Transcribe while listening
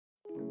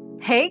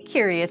Hey,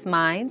 curious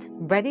minds,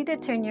 ready to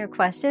turn your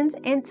questions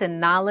into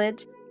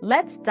knowledge?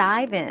 Let's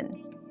dive in.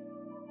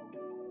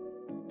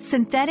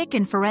 Synthetic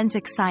and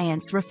forensic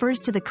science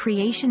refers to the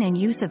creation and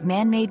use of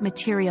man-made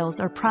materials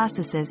or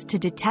processes to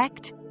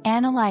detect,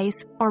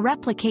 analyze, or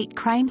replicate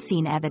crime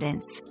scene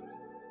evidence.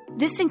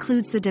 This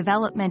includes the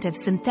development of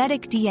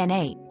synthetic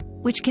DNA,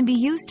 which can be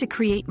used to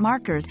create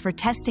markers for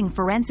testing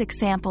forensic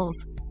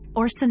samples,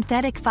 or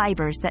synthetic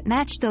fibers that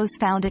match those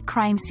found at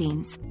crime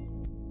scenes.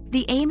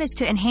 The aim is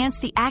to enhance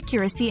the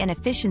accuracy and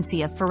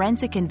efficiency of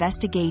forensic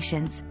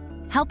investigations,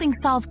 helping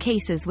solve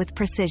cases with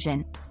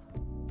precision.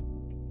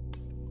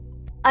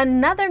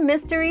 Another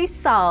mystery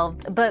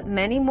solved, but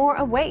many more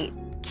await.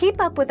 Keep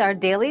up with our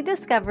daily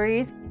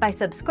discoveries by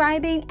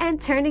subscribing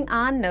and turning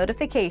on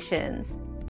notifications.